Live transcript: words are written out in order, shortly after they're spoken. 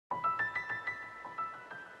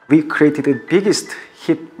We created the biggest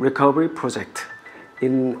heat recovery project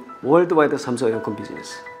in worldwide Samsung aircon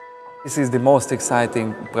business. This is the most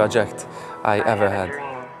exciting project I ever had.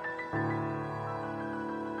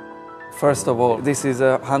 First of all, this is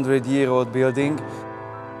a 100-year-old building.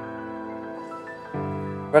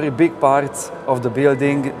 Very big parts of the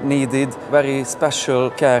building needed very special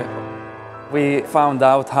care. We found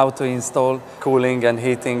out how to install cooling and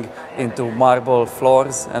heating into marble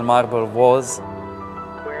floors and marble walls.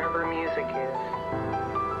 Wherever music is,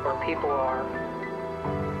 where people are,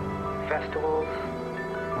 festivals,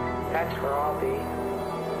 that's where I'll be.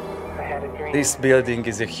 I had a dream. This building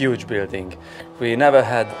is a huge building. We never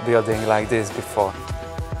had a building like this before.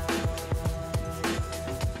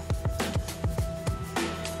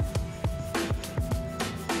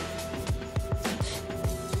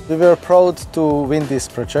 We were proud to win this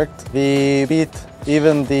project. We beat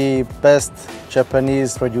even the best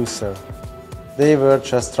Japanese producer. They were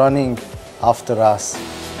just running after us.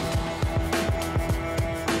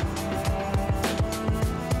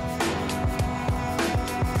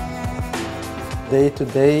 Day to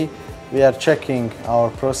day, we are checking our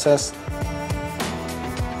process.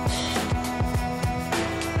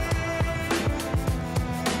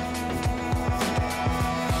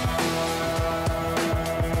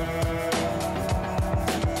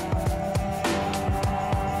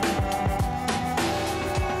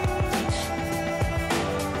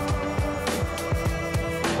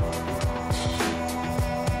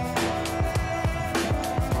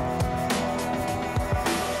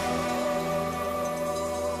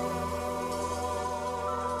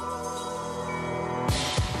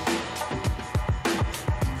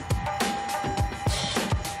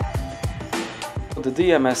 The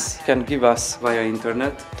DMS can give us, via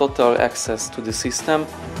internet, total access to the system.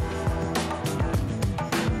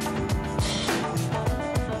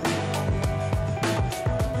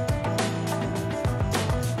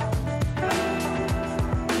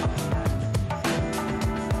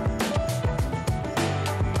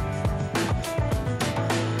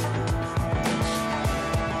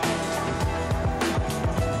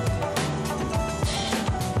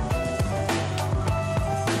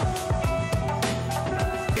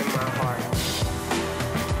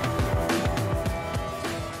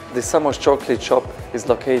 The Samos chocolate shop is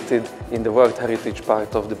located in the World Heritage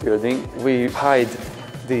part of the building. We hide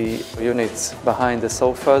the units behind the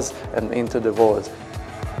sofas and into the walls.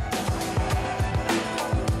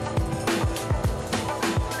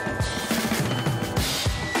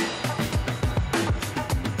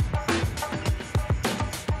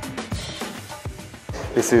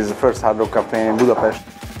 This is the first Hard Rock Cafe in Budapest.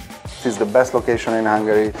 This is the best location in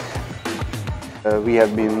Hungary. We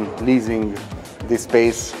have been leasing this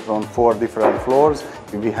space on 4 different floors.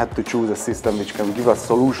 We had to choose a system which can give us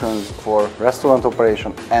solutions for restaurant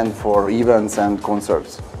operation and for events and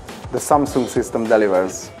concerts. The Samsung system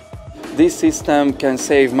delivers. This system can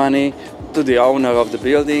save money to the owner of the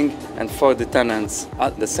building and for the tenants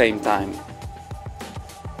at the same time.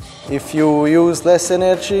 If you use less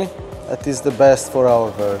energy, that is the best for our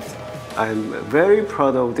world. I'm very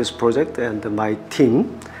proud of this project and my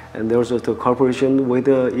team, and also the cooperation with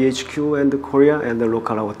the EHQ and the Korea and the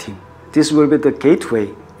local our team. This will be the gateway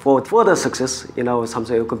for further success in our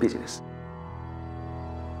Samsung aircon business.